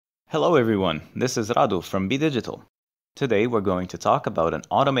Hello everyone, this is Radu from BeDigital. Today we're going to talk about an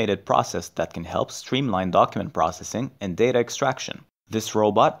automated process that can help streamline document processing and data extraction. This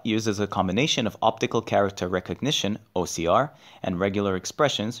robot uses a combination of Optical Character Recognition, OCR, and regular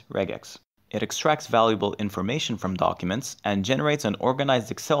expressions, Regex. It extracts valuable information from documents and generates an organized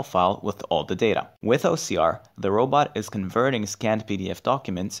Excel file with all the data. With OCR, the robot is converting scanned PDF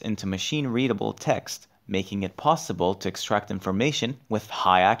documents into machine-readable text, making it possible to extract information with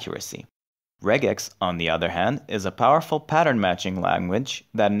high accuracy. Regex, on the other hand, is a powerful pattern matching language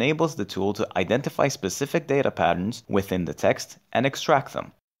that enables the tool to identify specific data patterns within the text and extract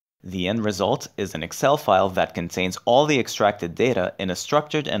them. The end result is an Excel file that contains all the extracted data in a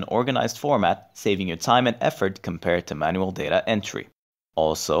structured and organized format, saving you time and effort compared to manual data entry.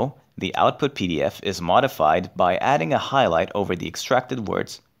 Also, the output PDF is modified by adding a highlight over the extracted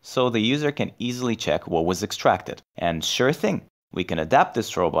words, so the user can easily check what was extracted. And sure thing, we can adapt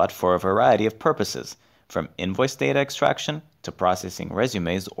this robot for a variety of purposes, from invoice data extraction to processing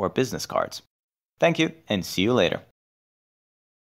resumes or business cards. Thank you, and see you later.